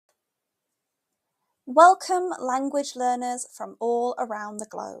Welcome, language learners from all around the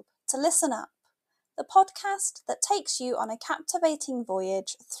globe, to Listen Up, the podcast that takes you on a captivating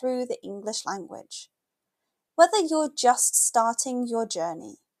voyage through the English language. Whether you're just starting your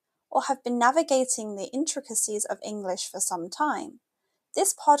journey or have been navigating the intricacies of English for some time,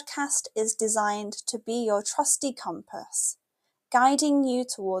 this podcast is designed to be your trusty compass, guiding you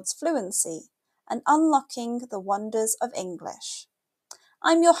towards fluency and unlocking the wonders of English.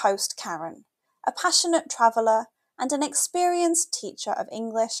 I'm your host, Karen, a passionate traveller and an experienced teacher of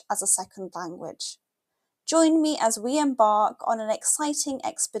English as a second language. Join me as we embark on an exciting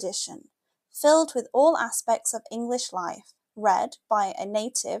expedition filled with all aspects of English life, read by a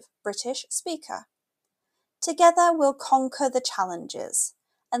native British speaker. Together we'll conquer the challenges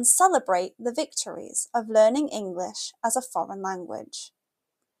and celebrate the victories of learning English as a foreign language.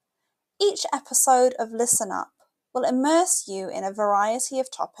 Each episode of Listen Up will immerse you in a variety of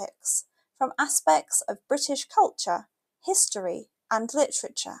topics, from aspects of British culture, history, and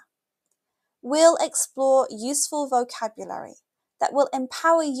literature. We'll explore useful vocabulary that will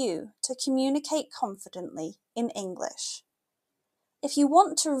empower you to communicate confidently in English. If you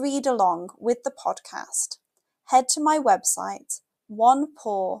want to read along with the podcast, head to my website,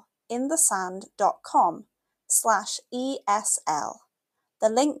 onepawinthesand.com/ESL. The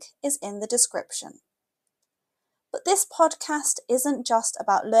link is in the description. But this podcast isn't just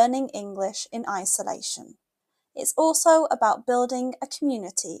about learning English in isolation. It's also about building a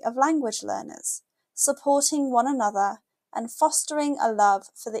community of language learners, supporting one another, and fostering a love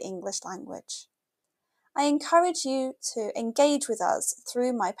for the English language. I encourage you to engage with us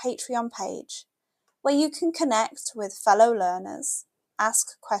through my Patreon page, where you can connect with fellow learners,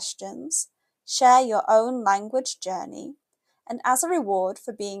 ask questions, share your own language journey, and as a reward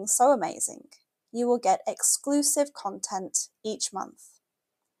for being so amazing, you will get exclusive content each month.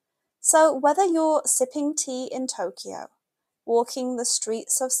 So whether you're sipping tea in Tokyo, walking the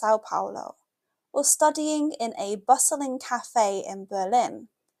streets of Sao Paulo, or studying in a bustling cafe in Berlin,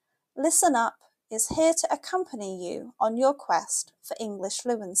 Listen Up is here to accompany you on your quest for English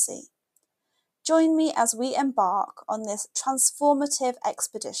fluency. Join me as we embark on this transformative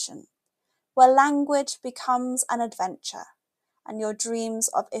expedition, where language becomes an adventure and your dreams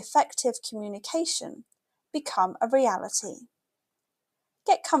of effective communication become a reality.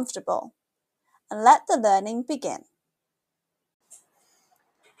 Get comfortable and let the learning begin.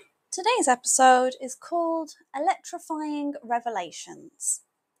 Today's episode is called Electrifying Revelations.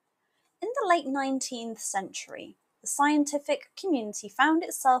 In the late 19th century, the scientific community found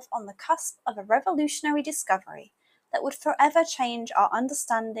itself on the cusp of a revolutionary discovery that would forever change our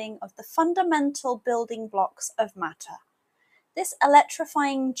understanding of the fundamental building blocks of matter. This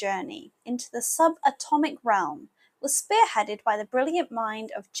electrifying journey into the subatomic realm was spearheaded by the brilliant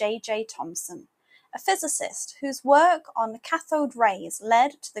mind of J.J. Thomson, a physicist whose work on cathode rays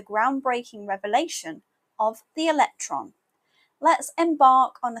led to the groundbreaking revelation of the electron. Let's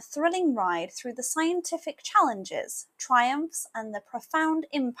embark on a thrilling ride through the scientific challenges, triumphs, and the profound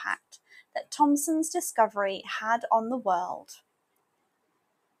impact that Thomson's discovery had on the world.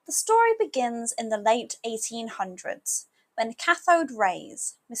 The story begins in the late 1800s, when cathode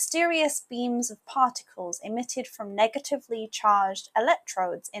rays, mysterious beams of particles emitted from negatively charged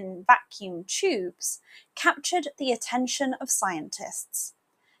electrodes in vacuum tubes, captured the attention of scientists.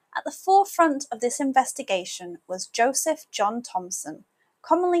 At the forefront of this investigation was Joseph John Thomson,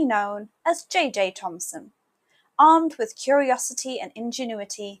 commonly known as J.J. Thomson. Armed with curiosity and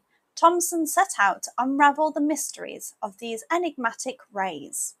ingenuity, Thomson set out to unravel the mysteries of these enigmatic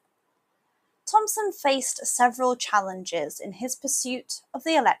rays. Thomson faced several challenges in his pursuit of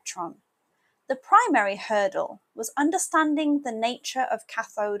the electron. The primary hurdle was understanding the nature of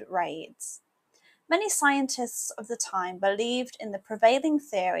cathode rays. Many scientists of the time believed in the prevailing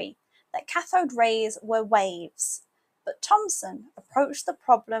theory that cathode rays were waves, but Thomson approached the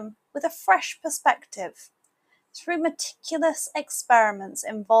problem with a fresh perspective. Through meticulous experiments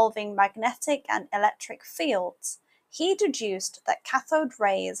involving magnetic and electric fields, he deduced that cathode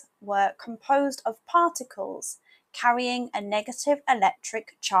rays were composed of particles carrying a negative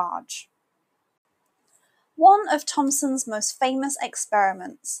electric charge. One of Thomson's most famous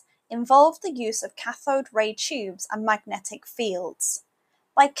experiments involved the use of cathode ray tubes and magnetic fields.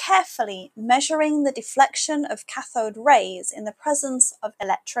 By carefully measuring the deflection of cathode rays in the presence of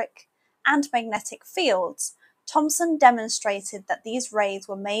electric and magnetic fields, Thomson demonstrated that these rays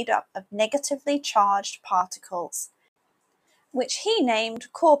were made up of negatively charged particles, which he named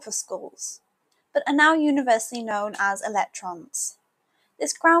corpuscles, but are now universally known as electrons.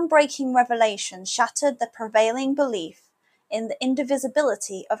 This groundbreaking revelation shattered the prevailing belief in the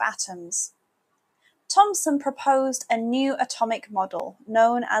indivisibility of atoms. Thomson proposed a new atomic model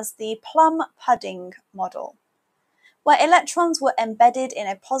known as the plum-pudding model, where electrons were embedded in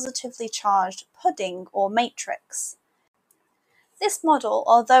a positively charged pudding or matrix. This model,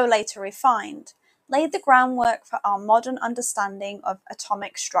 although later refined, laid the groundwork for our modern understanding of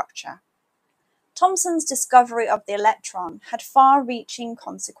atomic structure. Thomson's discovery of the electron had far-reaching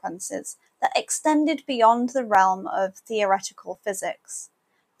consequences that extended beyond the realm of theoretical physics.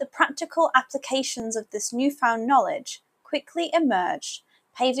 The practical applications of this newfound knowledge quickly emerged,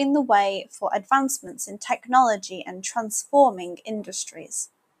 paving the way for advancements in technology and transforming industries.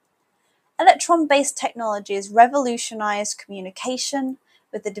 Electron-based technologies revolutionized communication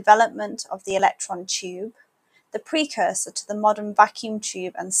with the development of the electron tube, the precursor to the modern vacuum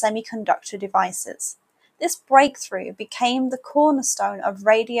tube and semiconductor devices. This breakthrough became the cornerstone of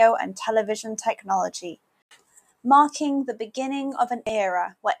radio and television technology, marking the beginning of an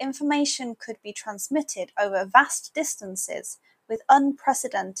era where information could be transmitted over vast distances with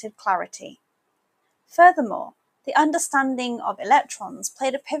unprecedented clarity. Furthermore, the understanding of electrons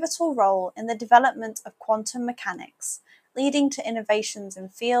played a pivotal role in the development of quantum mechanics, leading to innovations in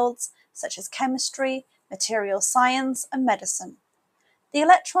fields such as chemistry, material science, and medicine. The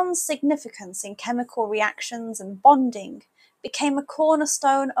electron's significance in chemical reactions and bonding became a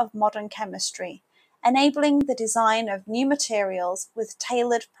cornerstone of modern chemistry, enabling the design of new materials with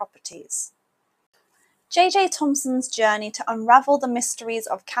tailored properties. J.J. Thomson's journey to unravel the mysteries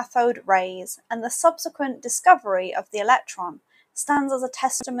of cathode rays and the subsequent discovery of the electron stands as a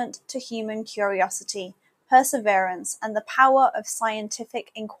testament to human curiosity, perseverance, and the power of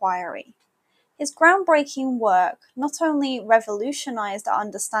scientific inquiry. His groundbreaking work not only revolutionized our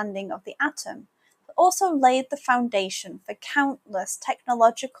understanding of the atom, but also laid the foundation for countless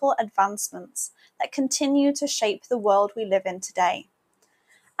technological advancements that continue to shape the world we live in today.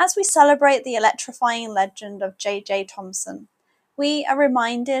 As we celebrate the electrifying legend of J.J. Thomson, we are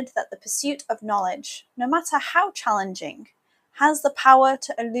reminded that the pursuit of knowledge, no matter how challenging, has the power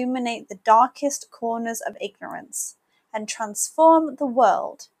to illuminate the darkest corners of ignorance and transform the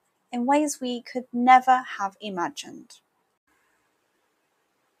world in ways we could never have imagined.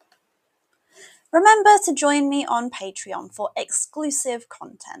 Remember to join me on Patreon for exclusive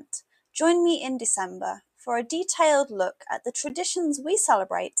content. Join me in December for a detailed look at the traditions we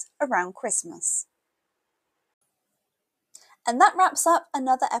celebrate around Christmas. And that wraps up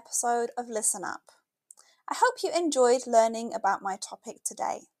another episode of Listen Up. I hope you enjoyed learning about my topic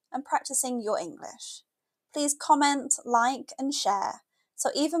today and practicing your English. Please comment, like, and share so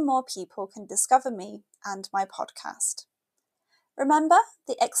even more people can discover me and my podcast. Remember,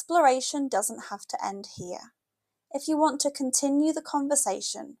 the exploration doesn't have to end here. If you want to continue the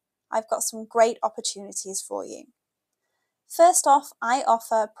conversation, I've got some great opportunities for you. First off, I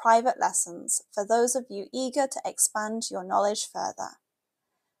offer private lessons for those of you eager to expand your knowledge further.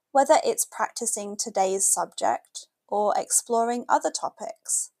 Whether it's practicing today's subject or exploring other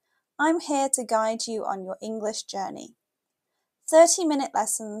topics, I'm here to guide you on your English journey. 30-minute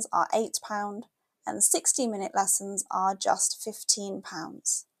lessons are £8 and 60-minute lessons are just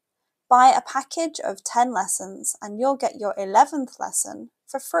 £15. Buy a package of 10 lessons and you'll get your 11th lesson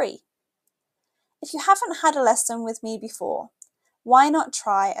for free. If you haven't had a lesson with me before, why not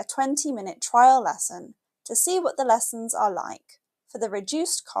try a 20-minute trial lesson to see what the lessons are like for the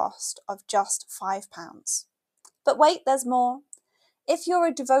reduced cost of just £5. But wait, there's more. If you're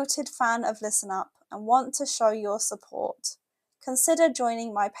a devoted fan of Listen Up and want to show your support, consider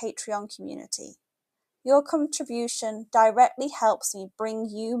joining my Patreon community. Your contribution directly helps me bring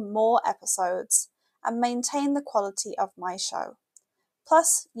you more episodes and maintain the quality of my show.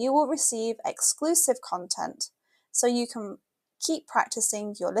 Plus, you will receive exclusive content so you can keep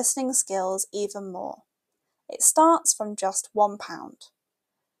practicing your listening skills even more. It starts from just £1.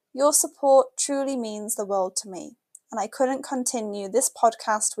 Your support truly means the world to me, and I couldn't continue this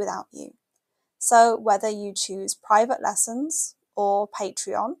podcast without you. So whether you choose private lessons or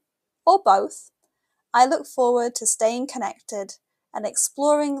Patreon, or both, I look forward to staying connected and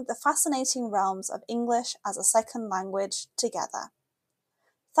exploring the fascinating realms of English as a second language together.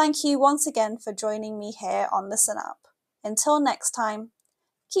 Thank you once again for joining me here on Listen Up. Until next time,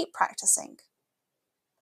 keep practicing.